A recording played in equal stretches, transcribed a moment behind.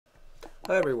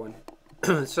Hi everyone.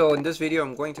 So in this video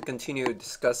I'm going to continue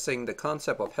discussing the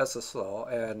concept of Hess's law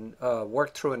and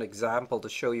work through an example to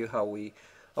show you how we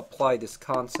apply this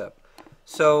concept.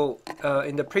 So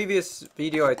in the previous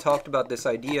video I talked about this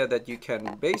idea that you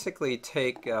can basically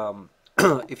take,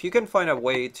 if you can find a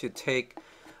way to take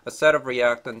a set of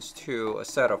reactants to a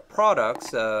set of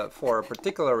products for a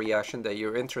particular reaction that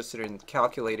you're interested in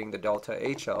calculating the delta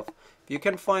H of. If you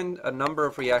can find a number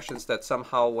of reactions that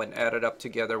somehow when added up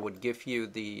together would give you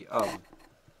the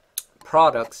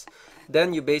products,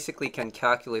 then you basically can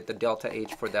calculate the delta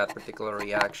H for that particular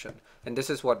reaction. And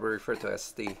this is what we refer to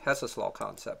as the Hess's Law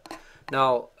Concept.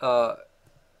 Now,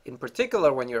 in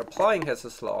particular, when you're applying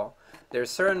Hess's Law, there's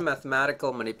certain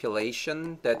mathematical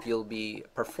manipulation that you'll be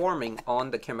performing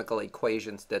on the chemical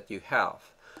equations that you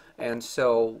have. And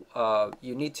so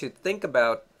you need to think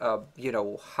about,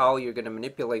 how you're going to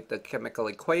manipulate the chemical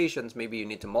equations. Maybe you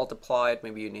need to multiply it,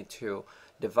 maybe you need to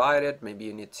divide it, maybe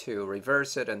you need to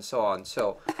reverse it, and so on.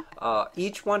 So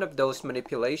each one of those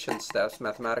manipulation steps,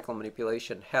 mathematical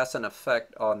manipulation, has an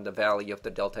effect on the value of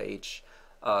the delta H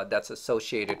that's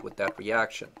associated with that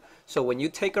reaction. So when you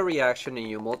take a reaction and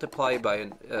you multiply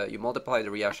the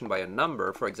reaction by a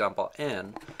number, for example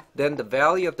n, then the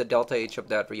value of the delta H of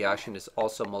that reaction is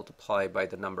also multiplied by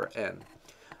the number n.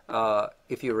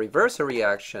 If you reverse a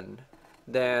reaction,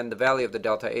 then the value of the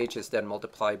delta H is then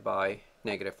multiplied by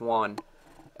 -1.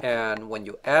 And when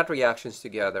you add reactions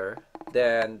together,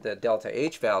 then the delta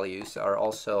H values are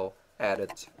also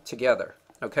added together.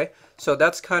 Okay, so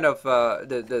that's kind of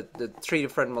the three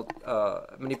different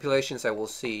manipulations that we'll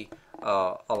see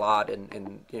a lot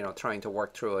in trying to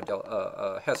work through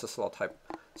a Hess's law type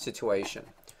situation.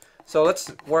 So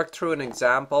let's work through an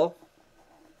example.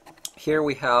 Here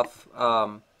we have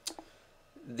an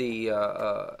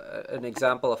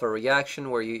example of a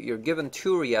reaction where you're given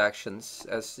two reactions,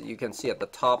 as you can see at the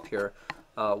top here.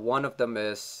 One of them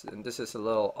is, and this is a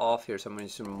little off here, so I'm going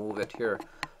to move it here.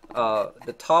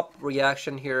 The top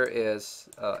reaction here is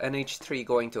NH3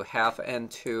 going to half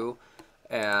N2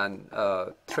 and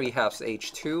 3/2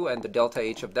 H2, and the delta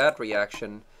H of that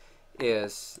reaction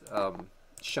is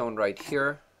shown right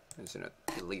here. I'm just going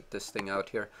to delete this thing out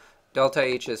here. Delta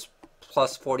H is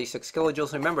plus 46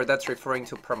 kilojoules. Remember, that's referring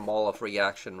to per mole of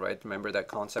reaction, right? Remember that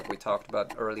concept we talked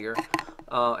about earlier.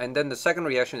 And then the second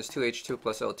reaction is 2H2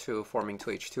 plus O2 forming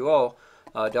 2H2O.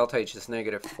 Delta H is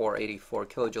 -484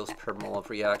 kilojoules per mole of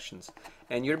reactions.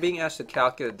 And you're being asked to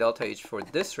calculate delta H for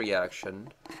this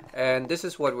reaction, and this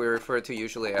is what we refer to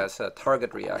usually as a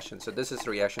target reaction. So this is a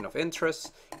reaction of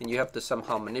interest, and you have to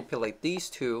somehow manipulate these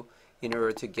two in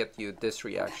order to get you this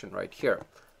reaction right here.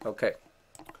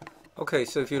 Okay,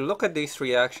 so if you look at these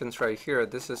reactions right here,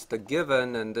 this is the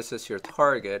given and this is your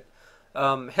target.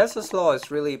 Hess's law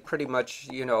is really pretty much,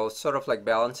 sort of like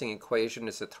balancing equation.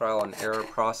 Is a trial and error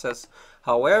process.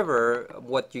 However,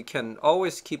 what you can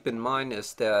always keep in mind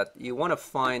is that you want to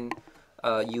find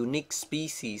unique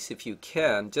species if you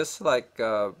can. Just like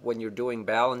when you're doing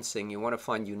balancing, you want to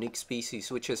find unique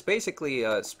species, which is basically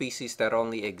a species that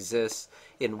only exists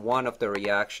in one of the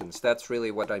reactions. That's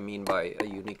really what I mean by a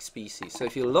unique species. So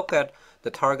if you look at the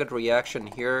target reaction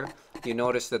here, you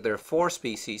notice that there are four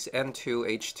species: N2,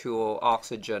 H2O,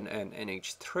 oxygen, and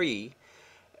NH3.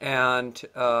 And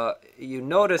you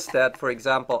notice that, for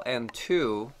example,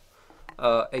 N2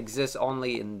 exists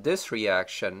only in this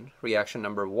reaction, reaction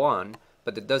number 1,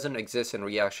 but it doesn't exist in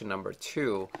reaction number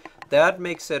 2. That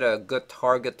makes it a good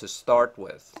target to start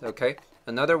with. Okay.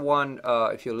 Another one,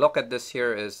 if you look at this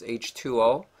here, is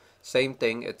H2O. Same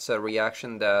thing. It's a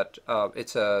reaction that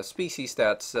it's a species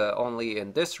that's only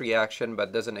in this reaction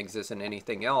but doesn't exist in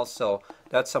anything else. So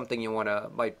that's something you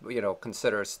might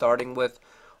consider starting with.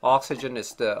 Oxygen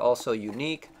is also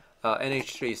unique.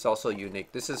 NH3 is also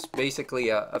unique. This is basically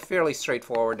a fairly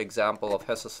straightforward example of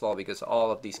Hess's law because all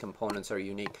of these components are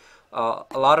unique. A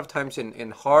lot of times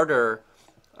in harder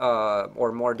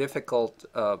or more difficult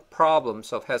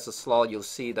problems of Hess's law, you'll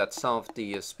see that some of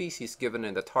the species given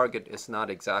in the target is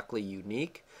not exactly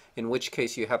unique, in which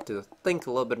case you have to think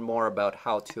a little bit more about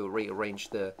how to rearrange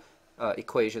the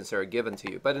equations that are given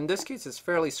to you. But in this case, it's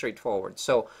fairly straightforward.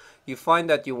 So you find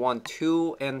that you want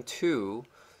 2 and 2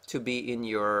 to be in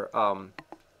your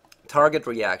target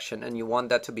reaction, and you want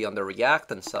that to be on the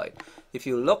reactant side. If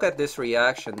you look at this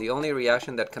reaction, the only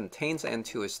reaction that contains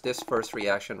N2 is this first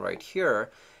reaction right here,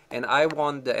 and I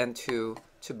want the N2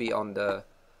 to be on the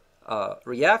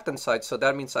reactant side, so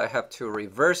that means I have to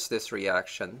reverse this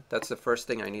reaction. That's the first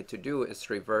thing I need to do, is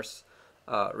reverse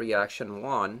reaction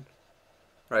 1,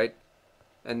 right?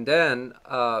 And then,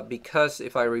 because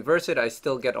if I reverse it, I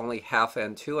still get only half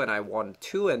N2, and I want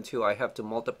 2 N2, I have to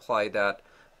multiply that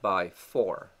by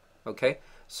 4. Okay,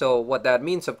 so what that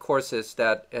means, of course, is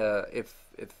that if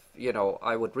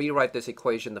I would rewrite this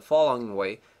equation the following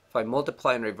way. If I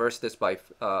multiply and reverse this by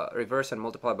reverse and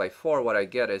multiply by 4, what I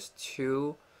get is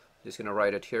 2. I'm just going to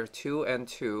write it here: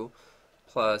 2n2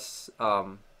 plus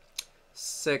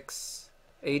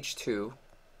 6h2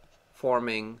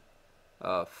 forming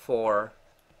 4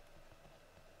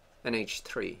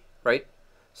 NH3, right?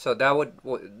 So that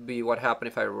would be what happened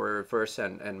if I reverse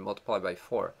and multiply by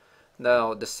 4.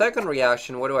 Now, the second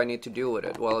reaction, what do I need to do with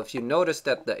it? Well, if you notice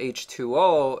that the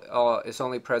H2O is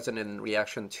only present in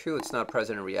reaction 2, it's not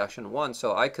present in reaction 1,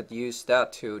 so I could use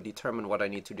that to determine what I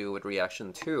need to do with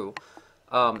reaction 2.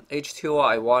 H2O,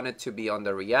 I want it to be on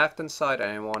the reactant side, and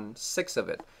I want 6 of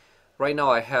it. Right now,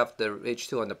 I have the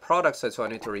H2 on the product side, so I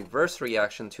need to reverse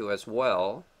reaction 2 as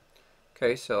well.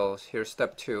 Okay, so here's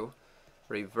step 2.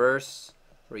 Reverse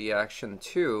reaction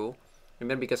 2. And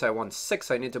then because I want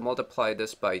 6, I need to multiply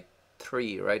this by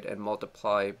 3, right? And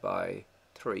multiply by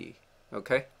 3.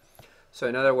 Okay? So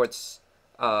in other words,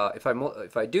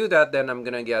 if I do that, then I'm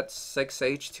going to get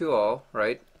 6H2O,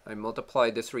 right? I multiply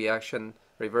this reaction,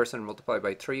 reverse and multiply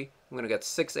by 3. I'm going to get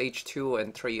 6H2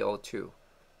 and 3O2.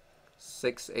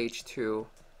 6H2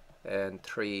 and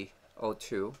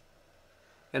 3O2.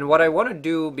 And what I want to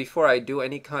do before I do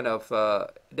any kind of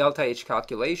delta H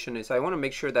calculation is I want to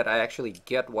make sure that I actually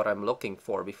get what I'm looking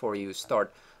for before you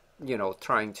start,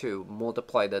 trying to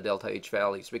multiply the delta H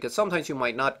values. Because sometimes you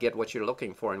might not get what you're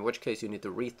looking for, in which case you need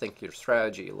to rethink your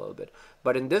strategy a little bit.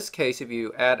 But in this case, if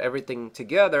you add everything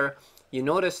together, you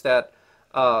notice that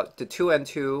the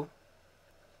 2n2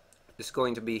 is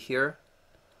going to be here.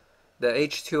 The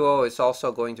H2O is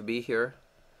also going to be here.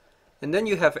 And then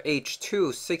you have H2,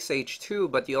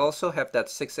 6H2, but you also have that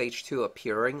 6H2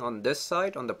 appearing on this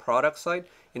side, on the product side,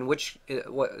 and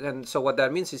so what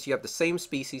that means is you have the same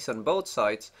species on both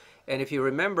sides. And if you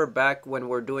remember back when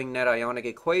we're doing net ionic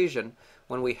equation,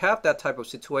 when we have that type of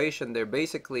situation, they're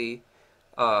basically,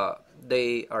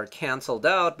 they are canceled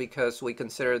out because we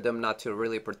consider them not to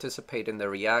really participate in the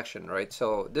reaction, right?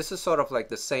 So this is sort of like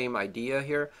the same idea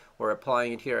here. We're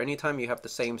applying it here. Anytime you have the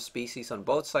same species on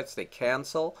both sides, they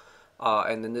cancel.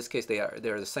 And in this case, they're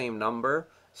the same number,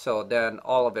 so then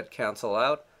all of it cancel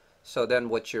out. So then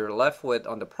what you're left with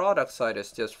on the product side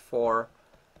is just 4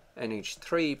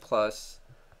 NH3 plus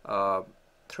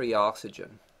 3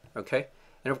 oxygen. Okay,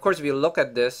 and of course, if you look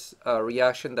at this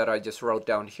reaction that I just wrote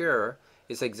down here,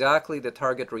 is exactly the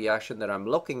target reaction that I'm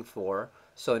looking for.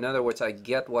 So in other words, I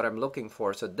get what I'm looking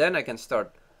for. So then I can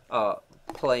start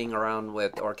playing around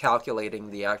with or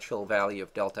calculating the actual value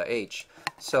of delta H.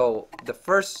 So the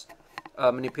first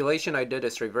manipulation I did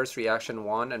is reverse reaction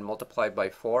 1 and multiply by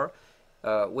 4,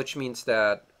 which means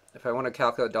that if I want to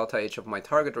calculate delta H of my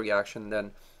target reaction,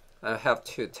 then I have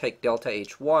to take delta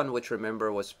H1, which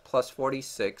remember was plus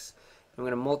 46. I'm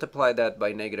going to multiply that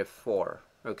by -4,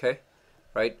 okay?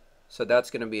 Right? So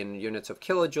that's going to be in units of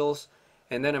kilojoules.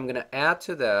 And then I'm going to add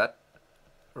to that,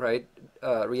 right,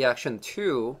 reaction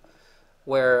 2,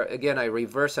 where again I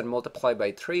reverse and multiply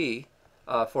by 3.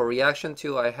 For reaction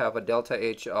 2, I have a delta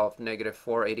H of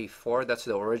 -484. That's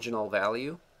the original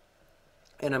value.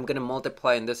 And I'm going to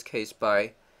multiply in this case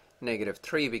by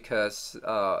 -3 because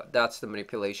that's the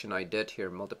manipulation I did here.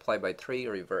 Multiply by 3,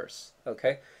 reverse.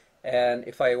 Okay? And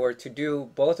if I were to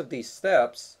do both of these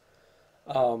steps,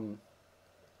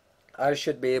 I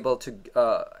should be able to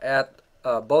add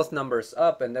both numbers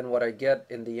up, and then what I get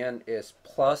in the end is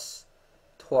plus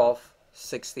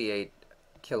 1268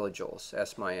 kilojoules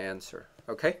as my answer.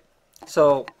 Okay,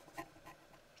 so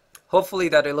hopefully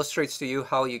that illustrates to you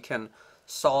how you can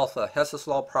solve a Hess's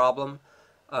law problem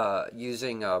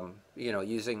using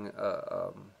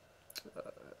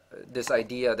this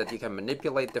idea that you can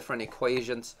manipulate different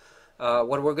equations.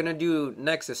 What we're going to do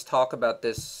next is talk about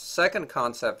this second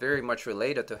concept very much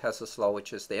related to Hess's law,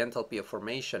 which is the enthalpy of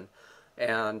formation.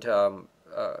 And and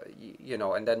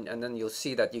then you'll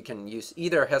see that you can use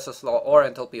either Hess's law or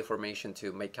enthalpy of formation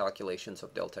to make calculations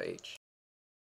of delta H.